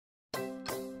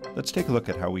Let's take a look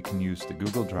at how we can use the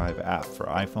Google Drive app for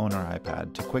iPhone or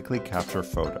iPad to quickly capture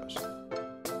photos.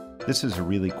 This is a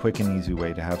really quick and easy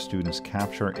way to have students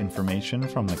capture information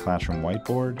from the classroom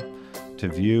whiteboard, to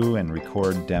view and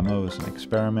record demos and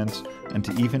experiments, and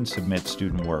to even submit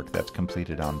student work that's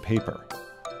completed on paper.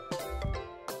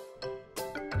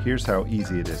 Here's how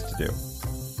easy it is to do.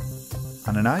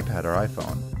 On an iPad or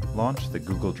iPhone, launch the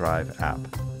Google Drive app.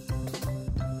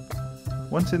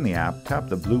 Once in the app, tap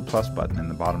the blue plus button in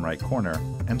the bottom right corner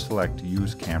and select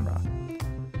Use Camera.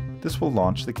 This will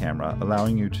launch the camera,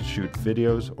 allowing you to shoot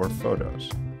videos or photos.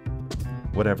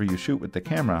 Whatever you shoot with the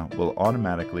camera will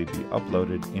automatically be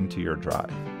uploaded into your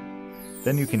drive.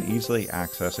 Then you can easily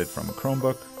access it from a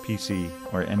Chromebook, PC,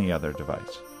 or any other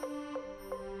device.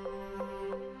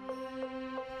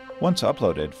 Once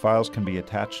uploaded, files can be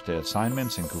attached to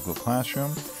assignments in Google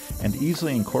Classroom and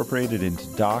easily incorporated into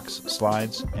docs,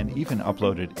 slides, and even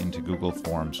uploaded into Google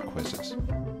Forms quizzes.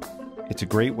 It's a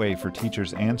great way for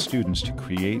teachers and students to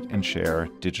create and share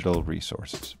digital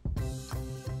resources.